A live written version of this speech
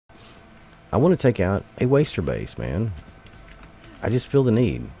I want to take out a waster base, man. I just feel the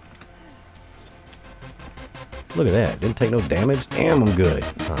need. Look at that. Didn't take no damage. Damn, I'm good.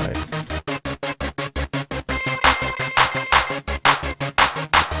 Alright.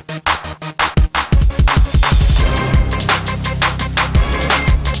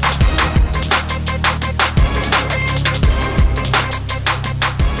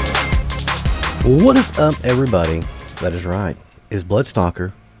 What is up, everybody? That is right. It's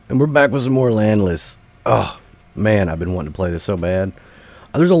Bloodstalker, and we're back with some more Landless. Oh, man, I've been wanting to play this so bad.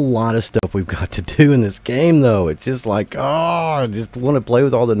 There's a lot of stuff we've got to do in this game, though. It's just like, oh, I just want to play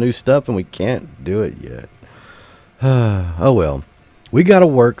with all the new stuff, and we can't do it yet. Oh, well. We got to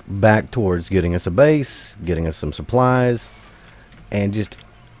work back towards getting us a base, getting us some supplies, and just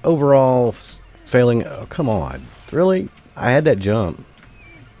overall failing. Oh, come on. Really? I had that jump.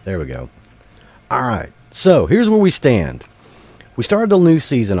 There we go. Alright, so here's where we stand. We started the new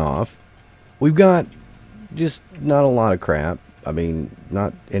season off. We've got just not a lot of crap. I mean,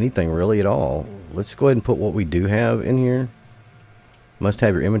 not anything really at all. Let's go ahead and put what we do have in here. Must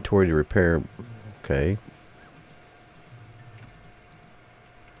have your inventory to repair. Okay.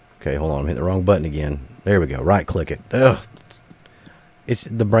 Okay, hold on. I'm hitting the wrong button again. There we go. Right click it. Ugh. It's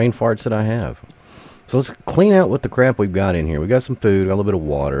the brain farts that I have. So let's clean out what the crap we've got in here. We got some food, got a little bit of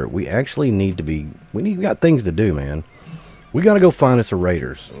water. We actually need to be, we got things to do, man. We got to go find us a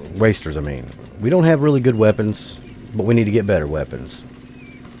wasters, I mean. We don't have really good weapons, but we need to get better weapons.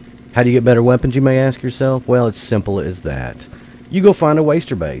 How do you get better weapons, you may ask yourself? Well, it's simple as that. You go find a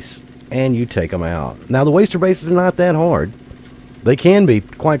waster base, and you take them out. Now, the waster bases are not that hard. They can be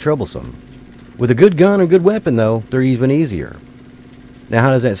quite troublesome. With a good gun or good weapon, though, they're even easier. Now,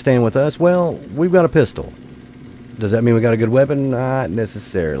 how does that stand with us? Well, we've got a pistol. Does that mean we got a good weapon? Not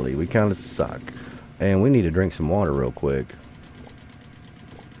necessarily. We kind of suck. And we need to drink some water real quick.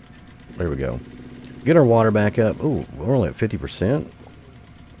 There we go. Get our water back up. Ooh, we're only at 50%.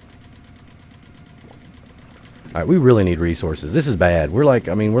 Alright, we really need resources. This is bad. We're like,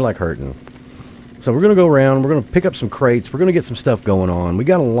 I mean, we're like hurting. So we're going to go around. We're going to pick up some crates. We're going to get some stuff going on. We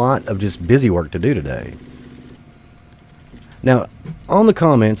got a lot of just busy work to do today. Now, on the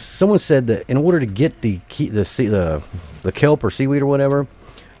comments, someone said that in order to get the kelp or seaweed or whatever,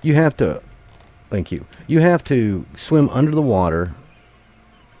 you have to, thank you, you have to swim under the water.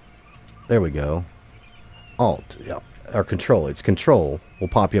 There we go. Alt, yeah, or control. It's control will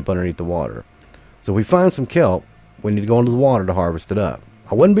pop you up underneath the water. So if we find some kelp, we need to go into the water to harvest it up.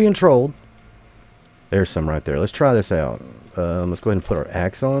 I wasn't being trolled. There's some right there. Let's try this out. Let's go ahead and put our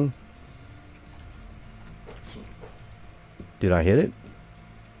axe on. Did I hit it?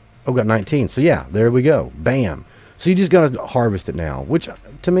 Oh, got 19. So yeah, there we go. Bam. So you just got to harvest it now, which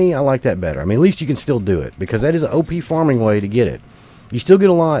to me, I like that better. I mean, at least you can still do it because that is an OP farming way to get it. You still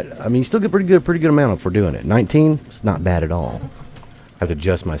get a lot. I mean, you still get pretty good amount for doing it. 19, it's not bad at all. I have to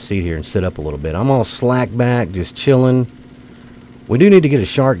adjust my seat here and sit up a little bit. I'm all slack back, just chilling. We do need to get a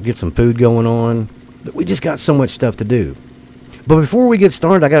shark, get some food going on. We just got so much stuff to do. But before we get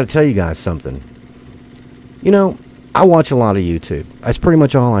started, I got to tell you guys something. You know, I watch a lot of YouTube. That's pretty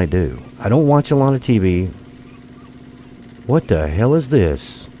much all I do. I don't watch a lot of TV. What the hell is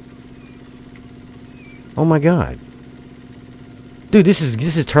this? Oh my god. Dude, this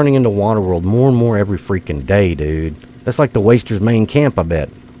is turning into Waterworld more and more every freaking day, dude. That's like the Waster's main camp, I bet.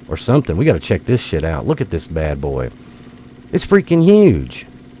 Or something. We gotta check this shit out. Look at this bad boy. It's freaking huge.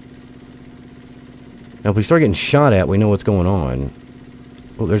 Now, if we start getting shot at, we know what's going on.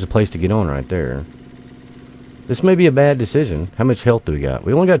 Oh, there's a place to get on right there. This may be a bad decision. How much health do we got?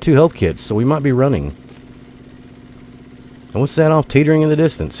 We only got 2 health kits, so we might be running. And what's that off teetering in the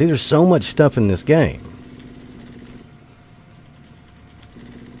distance? See, there's so much stuff in this game.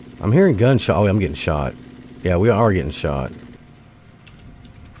 I'm hearing gunshot. Oh, I'm getting shot. Yeah, we are getting shot.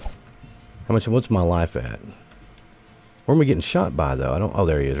 How much? What's my life at? Where am we getting shot by, though? I don't. Oh,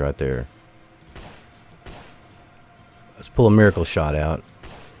 there he is right there. Let's pull a miracle shot out.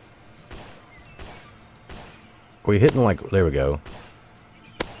 Are we hitting like... There we go.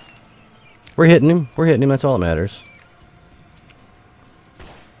 We're hitting him. We're hitting him. That's all that matters.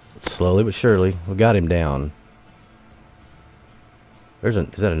 Slowly but surely. We got him down. There's a...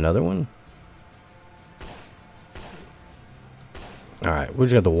 Is that another one? Alright. We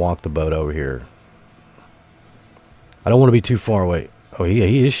just got to walk the boat over here. I don't want to be too far away. Oh,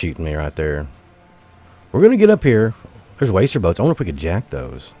 he is shooting me right there. We're going to get up here. There's waster boats. I wonder if we could jack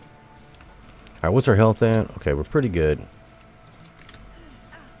those. Alright, what's our health at? Okay, we're pretty good.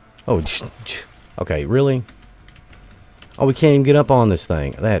 Oh, okay, really? Oh, we can't even get up on this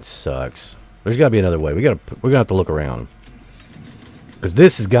thing. That sucks. There's got to be another way. We're gonna have to look around. Because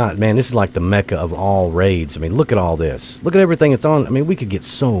this has got, man, this is like the mecca of all raids. I mean, look at all this. Look at everything it's on. I mean, we could get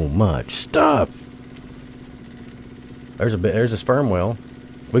so much stuff. There's a sperm whale.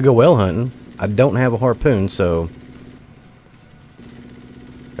 We go whale hunting. I don't have a harpoon, so...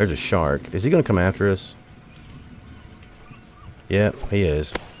 There's a shark. Is he going to come after us? Yep, he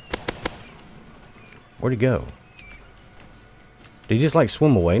is. Where'd he go? Did he just, like,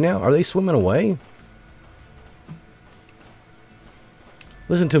 swim away now? Are they swimming away?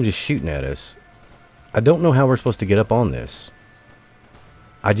 Listen to him just shooting at us. I don't know how we're supposed to get up on this.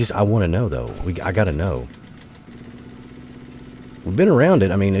 I want to know, though. I got to know. We've been around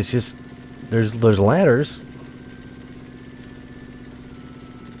it. I mean, it's just... There's ladders.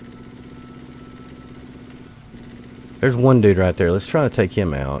 There's one dude right there. Let's try to take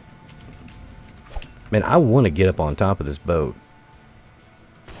him out. Man, I want to get up on top of this boat.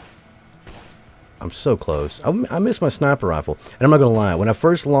 I'm so close. I missed my sniper rifle. And I'm not going to lie. When I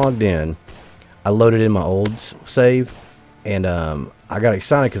first logged in, I loaded in my old save. And I got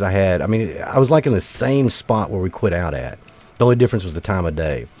excited because I was like in the same spot where we quit out at. The only difference was the time of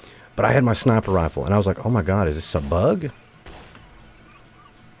day. But I had my sniper rifle. And I was like, oh my god, is this a bug?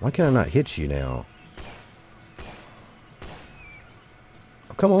 Why can I not hit you now?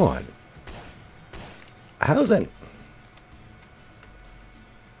 Oh, come on. How's that?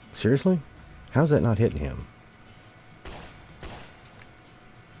 Seriously? How's that not hitting him?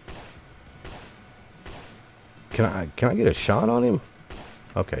 Can I get a shot on him?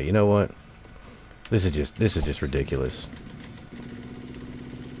 Okay, you know what? This is just ridiculous.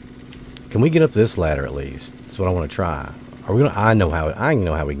 Can we get up this ladder at least? That's what I want to try. Are we gonna? I know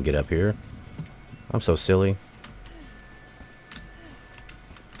how we can get up here. I'm so silly.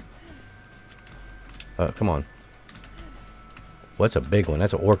 Come on. Well, that's a big one.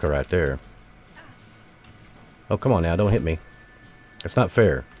 That's an orca right there. Oh, come on now. Don't hit me. That's not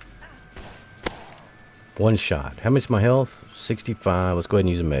fair. One shot. How much is my health? 65. Let's go ahead and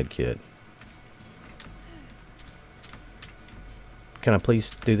use a med kit. Can I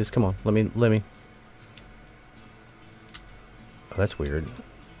please do this? Come on. Let me. Oh, that's weird.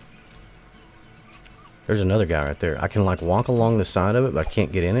 There's another guy right there. I can like walk along the side of it, but I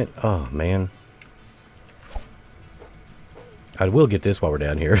can't get in it. Oh, man. I will get this while we're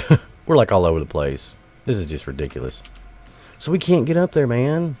down here. We're like all over the place. This is just ridiculous. So we can't get up there,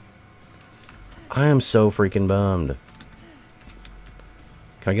 man. I am so freaking bummed.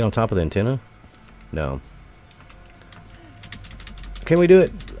 Can I get on top of the antenna? No. Can we do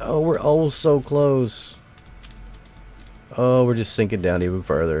it? Oh, we're all so close. Oh, we're just sinking down even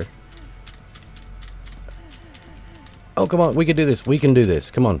further. Oh, come on. We can do this. We can do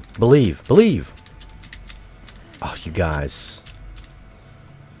this. Come on. Believe. Believe. Oh, you guys.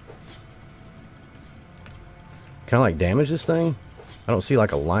 Can I like damage this thing? I don't see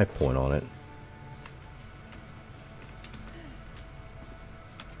like a life point on it.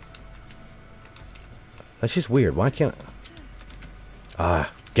 That's just weird. Why can't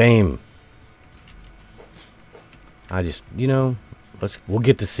game. I just, you know, we'll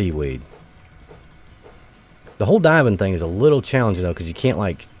get to seaweed. The whole diving thing is a little challenging though, because you can't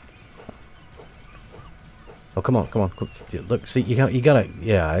like. Oh, come on, come on. Look, see, you gotta,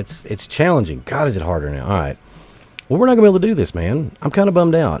 yeah, it's challenging. God, is it harder now? All right. Well, we're not gonna be able to do this, man. I'm kind of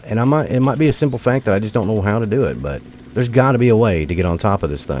bummed out, and it might be a simple fact that I just don't know how to do it, but there's got to be a way to get on top of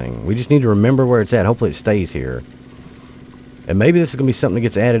this thing. We just need to remember where it's at. Hopefully it stays here. And maybe this is gonna be something that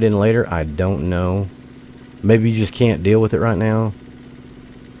gets added in later. I don't know. Maybe you just can't deal with it right now.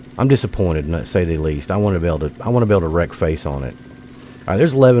 I'm disappointed, to say the least. I want to be able to wreck face on it. All right,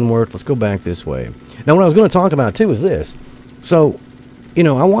 there's Leavenworth. Let's go back this way. Now, what I was going to talk about too is this. So, you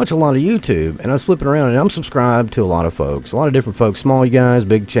know, I watch a lot of YouTube, and I was flipping around, and I'm subscribed to a lot of folks, a lot of different folks, small guys,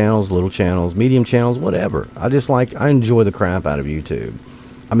 big channels, little channels, medium channels, whatever. I enjoy the crap out of YouTube.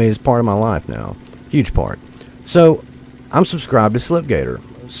 I mean, it's part of my life now, huge part. So, I'm subscribed to Slipgator.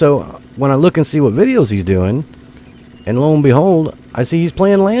 So, when I look and see what videos he's doing, and lo and behold, I see he's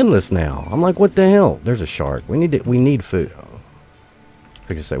playing Landless now. I'm like, what the hell? There's a shark. We need food.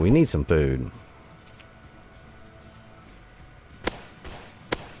 I could say we need some food.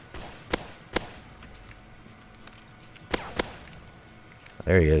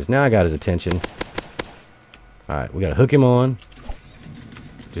 There he is. Now I got his attention. Alright, we gotta hook him on.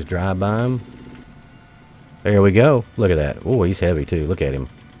 Just drive by him. There we go. Look at that. Oh, he's heavy too. Look at him.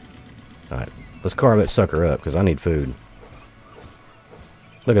 Alright, let's carve that sucker up because I need food.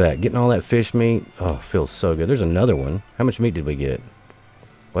 Look at that. Getting all that fish meat. Oh, feels so good. There's another one. How much meat did we get?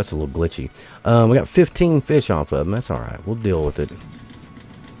 Well, that's a little glitchy. We got 15 fish off of them. That's alright. We'll deal with it.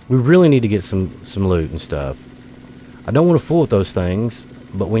 We really need to get some loot and stuff. I don't want to fool with those things,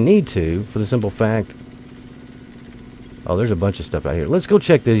 but we need to, for the simple fact... Oh, there's a bunch of stuff out here. Let's go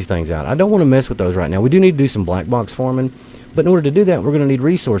check these things out. I don't want to mess with those right now. We do need to do some black box farming, but in order to do that, we're going to need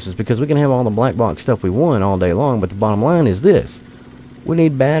resources, because we can have all the black box stuff we want all day long, but the bottom line is this. We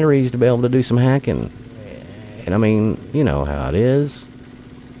need batteries to be able to do some hacking. And I mean, you know how it is.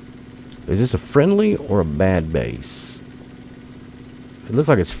 Is this a friendly or a bad base? It looks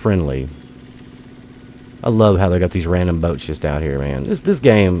like it's friendly. I love how they got these random boats just out here, man. This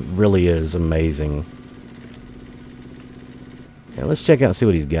game really is amazing. Yeah, let's check out and see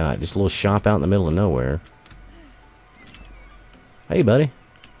what he's got. Just a little shop out in the middle of nowhere. Hey, buddy.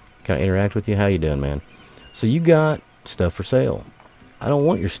 Can I interact with you? How you doing, man? So you got stuff for sale. I don't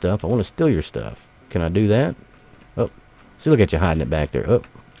want your stuff. I want to steal your stuff. Can I do that? Oh, see, look at you hiding it back there. Oh,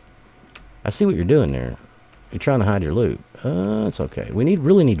 I see what you're doing there. You're trying to hide your loot. It's okay. We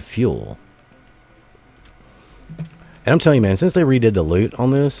really need fuel. And I'm telling you, man, since they redid the loot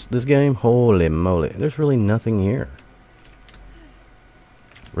on this game, holy moly, there's really nothing here.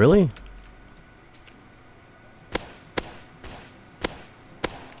 Really?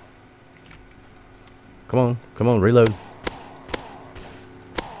 Come on, reload.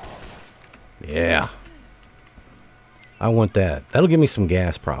 Yeah. I want that. That'll give me some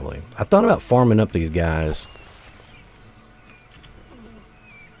gas, probably. I thought about farming up these guys.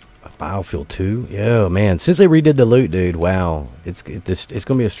 A biofuel 2? Yeah, man. Since they redid the loot, dude, wow. It's going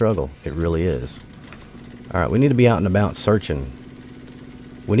to be a struggle. It really is. Alright, we need to be out and about searching.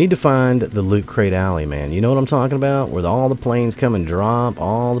 We need to find the Loot Crate Alley, man. You know what I'm talking about? Where all the planes come and drop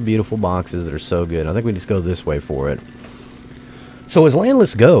all the beautiful boxes that are so good. I think we just go this way for it. So as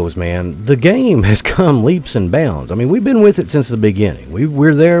Landless goes, man, the game has come leaps and bounds. I mean, we've been with it since the beginning.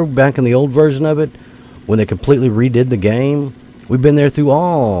 We're there back in the old version of it when they completely redid the game. We've been there through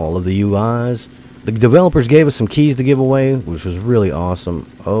all of the UIs. The developers gave us some keys to give away, which was really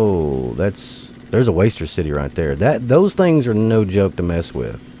awesome. Oh, there's a waster city right there. Those things are no joke to mess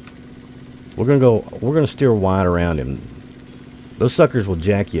with. We're gonna steer wide around him. Those suckers will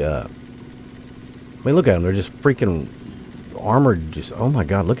jack you up. I mean, look at them. They're just freaking armored. Just, oh my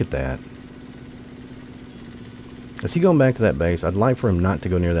god, look at that. Is he going back to that base? I'd like for him not to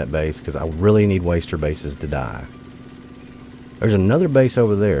go near that base, because I really need waster bases to die. There's another base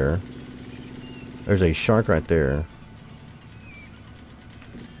over there. There's a shark right there.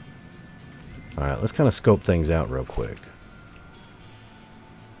 Alright, let's kind of scope things out real quick.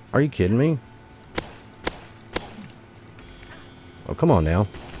 Are you kidding me? Oh, come on now.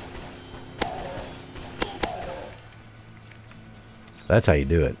 That's how you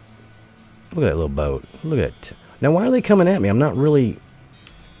do it. Look at that little boat. Look at it. Now, why are they coming at me? I'm not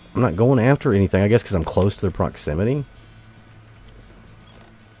going after anything. I guess because I'm close to their proximity.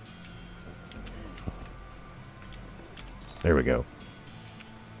 There we go.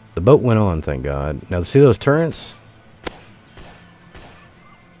 The boat went on, thank God. Now, see those turrets?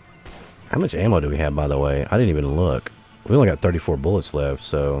 How much ammo do we have, by the way? I didn't even look. We only got 34 bullets left,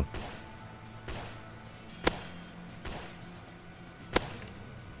 so...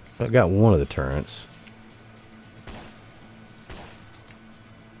 I got one of the turrets. I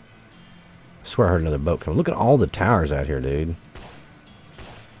swear I heard another boat coming. Look at all the towers out here, dude.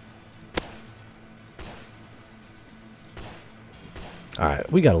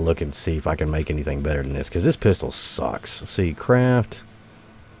 Alright, we gotta look and see if I can make anything better than this, because this pistol sucks. Let's see, craft.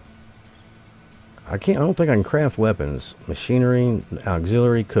 I don't think I can craft weapons. Machinery,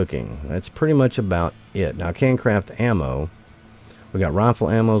 auxiliary, cooking. That's pretty much about it. Now I can craft ammo. We got rifle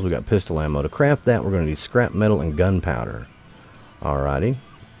ammos, we got pistol ammo. To craft that, we're gonna need scrap metal and gunpowder. Alrighty.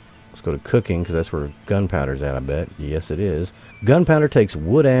 Let's go to cooking, because that's where gunpowder's at, I bet. Yes, it is. Gunpowder takes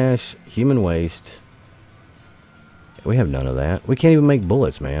wood ash, human waste. We have none of that. We can't even make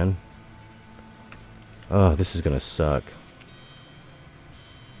bullets, man. Oh, this is gonna suck.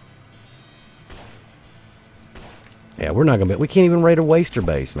 Yeah, we're not gonna be... We can't even raid a waster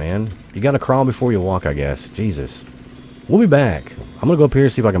base, man. You gotta crawl before you walk, I guess. Jesus. We'll be back. I'm gonna go up here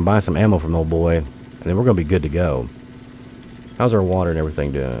and see if I can buy some ammo from old boy. And then we're gonna be good to go. How's our water and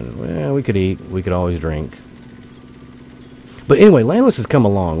everything doing? Well, we could eat. We could always drink. But anyway, Landless has come a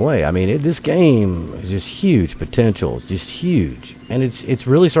long way. I mean, this game is just huge potential. It's just huge. And it's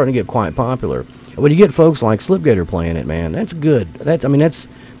really starting to get quite popular. When you get folks like Slipgator playing it, man, that's good.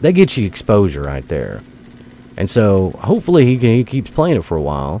 That gets you exposure right there. And so, hopefully he keeps playing it for a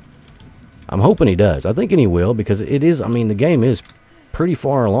while. I'm hoping he does. I think he will, because it is, I mean, the game is pretty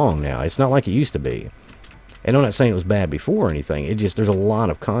far along now. It's not like it used to be. And I'm not saying it was bad before or anything. It just, there's a lot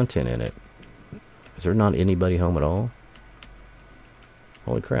of content in it. Is there not anybody home at all?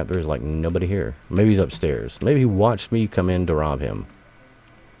 Holy crap, there's like nobody here. Maybe he's upstairs. Maybe he watched me come in to rob him.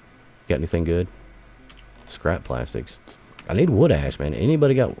 Got anything good? Scrap plastics. I need wood ash, man.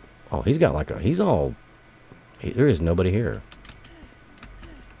 Anybody got... Oh, he's got like a... He's all... there is nobody here.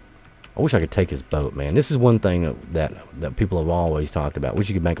 I wish I could take his boat, man. This is one thing that people have always talked about. Wish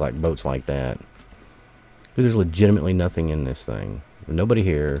you could make like boats like that. Dude, there's legitimately nothing in this thing. Nobody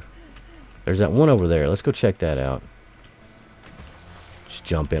here. There's that one over there. Let's go check that out. Just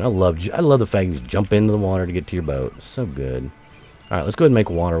jump in. I love the fact you just jump into the water to get to your boat. It's so good. Alright, let's go ahead and make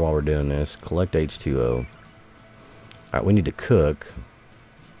water while we're doing this. Collect H2O. Alright, we need to cook.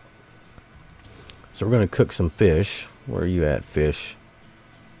 So we're going to cook some fish. Where are you at, fish?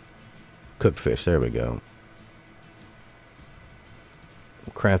 Cooked fish. There we go.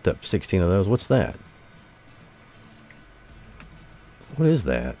 We'll craft up 16 of those. What's that? What is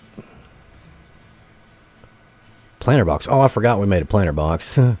that? Planter box. Oh, I forgot we made a planter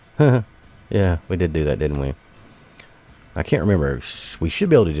box. Yeah, we did do that, didn't we? I can't remember. We should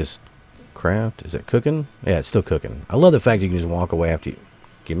be able to just craft. Is it cooking? Yeah, it's still cooking. I love the fact you can just walk away after you.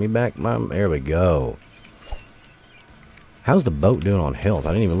 Give me back my... There we go. How's the boat doing on health? I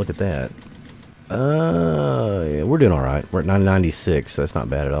didn't even look at that. Yeah, we're doing alright. We're at 996. That's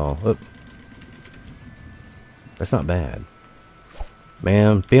not bad at all. Oop. That's not bad.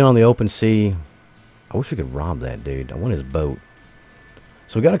 Man, being on the open sea... I wish we could rob that dude. I want his boat.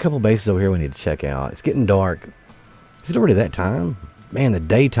 So we got a couple bases over here we need to check out. It's getting dark. Is it already that time? Man, the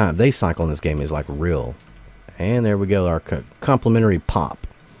day cycle in this game is like real. And there we go, our complimentary pop.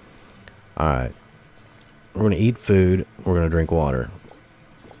 Alright. We're going to eat food. We're going to drink water.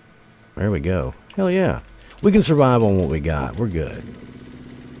 There we go. Hell yeah. We can survive on what we got. We're good.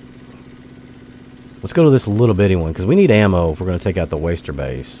 Let's go to this little bitty one, because we need ammo if we're going to take out the waster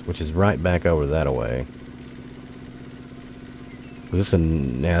base, which is right back over that away. This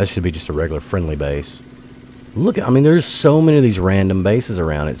should be just a regular friendly base. Look, I mean, there's so many of these random bases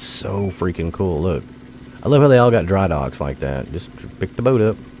around. It's so freaking cool. Look. I love how they all got dry docks like that. Just pick the boat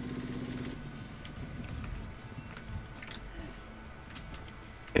up.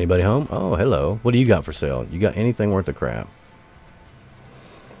 Anybody home? Oh, hello. What do you got for sale? You got anything worth of crap?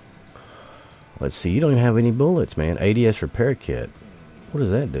 Let's see. You don't even have any bullets, man. ADS repair kit. What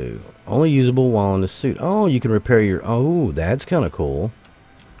does that do? Only usable while in the suit. Oh, you can repair your... Oh, that's kind of cool.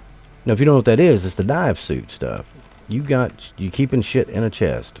 Now, if you don't know what that is, it's the dive suit stuff. You keeping shit in a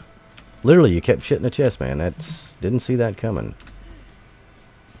chest. Literally, you kept shit in a chest, man. Didn't see that coming.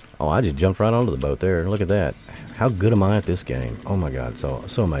 Oh, I just jumped right onto the boat there. Look at that. How good am I at this game? Oh my god, so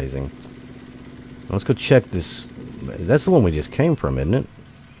amazing. Let's go check this. That's the one we just came from, isn't it?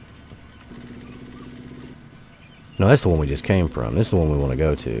 No, that's the one we just came from. This is the one we want to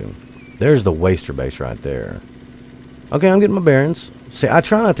go to. There's the waster base right there. Okay, I'm getting my bearings. See, I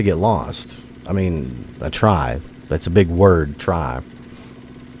try not to get lost. I mean, I try. That's a big word, try.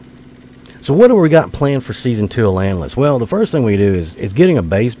 So what do we got planned for Season 2 of Landless? Well, the first thing we do is getting a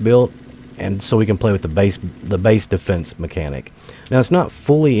base built, and so we can play with the base defense mechanic. Now, it's not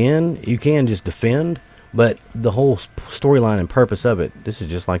fully in. You can just defend, but the whole storyline and purpose of it, this is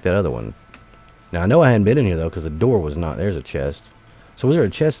just like that other one. Now, I know I hadn't been in here, though, because the door was not... There's a chest. So was there a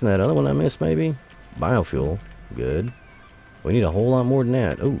chest in that other one I missed, maybe? Biofuel. Good. We need a whole lot more than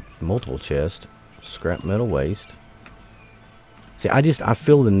that. Oh, multiple chests. Scrap metal waste. See, I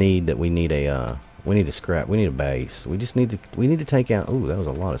feel the need that we need a base. We need to take out... Ooh, that was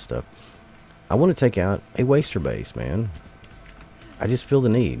a lot of stuff. I want to take out a waster base, man. I just feel the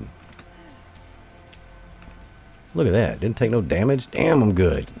need. Look at that. Didn't take no damage. Damn, I'm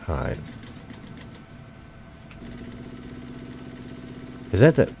good. Alright. Is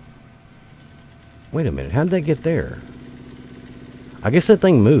that the... Wait a minute. How did that get there? I guess that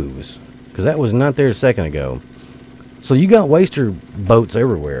thing moves. Because that was not there a second ago. So you got waster boats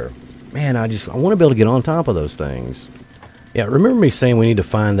everywhere. Man, I want to be able to get on top of those things. Yeah, remember me saying we need to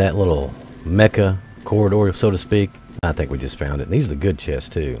find that little mecha corridor, so to speak? I think we just found it. And these are the good chests,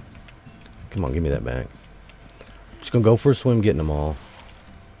 too. Come on, give me that back. Just going to go for a swim getting them all.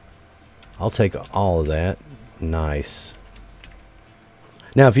 I'll take all of that. Nice.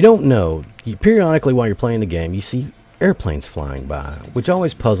 Now, if you don't know, periodically while you're playing the game, you see airplanes flying by, which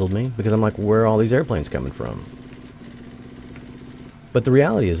always puzzled me, because I'm like, where are all these airplanes coming from? But the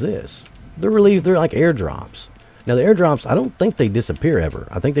reality is this. They're like airdrops. Now, the airdrops, I don't think they disappear ever.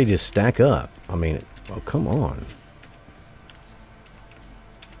 I think they just stack up. I mean, oh, come on.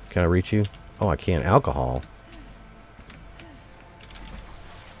 Can I reach you? Oh, I can. Alcohol.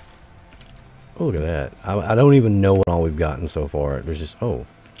 Oh, look at that. I don't even know what all we've gotten so far. There's just... Oh.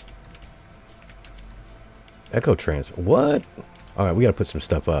 Echo transfer. What? Alright, we gotta put some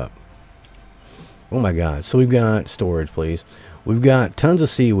stuff up. Oh my god. So we've got storage, please. We've got tons of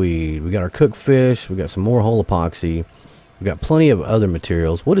seaweed. We got our cooked fish. We got some more whole epoxy. We got plenty of other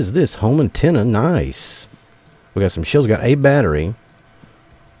materials. What is this? Home antenna. Nice. We got some shells. We got a battery.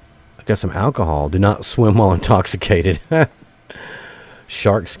 I got some alcohol. Do not swim while intoxicated.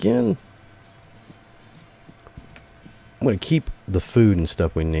 Shark skin. I'm going to keep the food and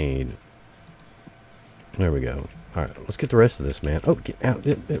stuff we need. There we go. Alright, let's get the rest of this, man. Oh, get out.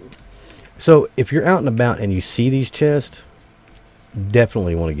 So, if you're out and about and you see these chests,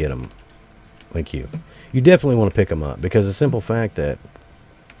 definitely want to get them. Thank you. You definitely want to pick them up, because the simple fact that...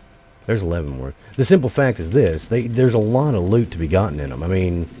 There's 11 more. The simple fact is this. There's a lot of loot to be gotten in them. I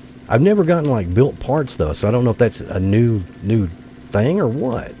mean, I've never gotten, like, built parts, though, so I don't know if that's a new thing or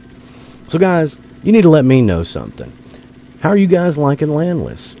what. So, guys, you need to let me know something. How are you guys liking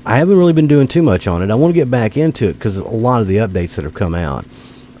Landless? I haven't really been doing too much on it. I want to get back into it because of a lot of the updates that have come out.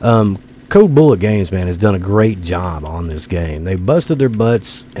 Code Bullet Games, man, has done a great job on this game. They busted their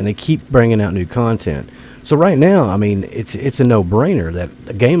butts, and they keep bringing out new content. So right now, I mean, it's a no-brainer that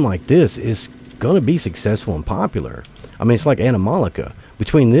a game like this is going to be successful and popular. I mean, it's like Animalica.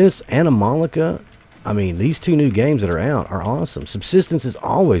 Between this, Animalica, I mean, these two new games that are out are awesome. Subsistence has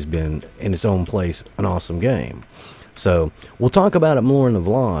always been, in its own place, an awesome game. So, we'll talk about it more in the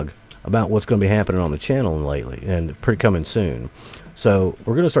vlog, about what's going to be happening on the channel lately, and pretty coming soon. So,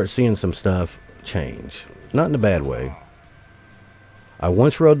 we're going to start seeing some stuff change. Not in a bad way. I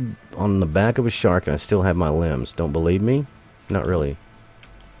once rode on the back of a shark, and I still have my limbs. Don't believe me? Not really.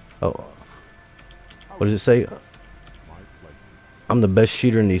 Oh. What does it say? I'm the best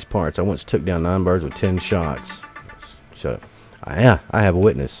shooter in these parts. I once took down 9 birds with 10 shots. Shut up. Yeah, I have a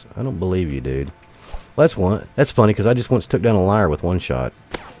witness. I don't believe you, dude. Well, that's funny, because I just once took down a liar with 1 shot.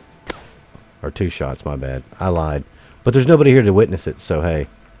 Or 2 shots, my bad. I lied. But there's nobody here to witness it, so hey.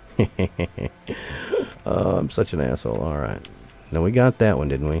 Oh, I'm such an asshole. Alright. Now, we got that one,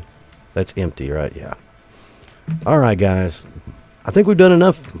 didn't we? That's empty, right? Yeah. Alright, guys. I think we've done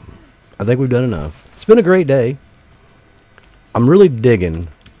enough. I think we've done enough. It's been a great day. I'm really digging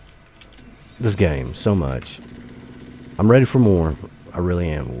this game so much. I'm ready for more. I really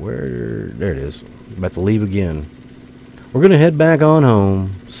am. There it is. About to leave again. We're going to head back on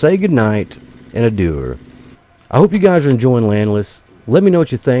home, say goodnight, and adieu. I hope you guys are enjoying Landless. Let me know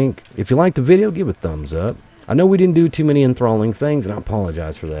what you think. If you liked the video, give it a thumbs up. I know we didn't do too many enthralling things, and I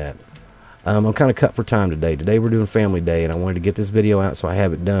apologize for that. I'm kind of cut for time today. Today we're doing Family Day, and I wanted to get this video out so I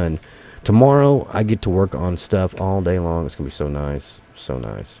have it done. Tomorrow, I get to work on stuff all day long. It's going to be so nice. So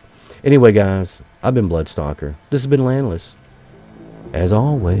nice. Anyway, guys, I've been Bloodstalker. This has been Landless. As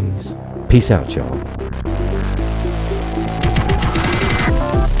always, peace out, y'all.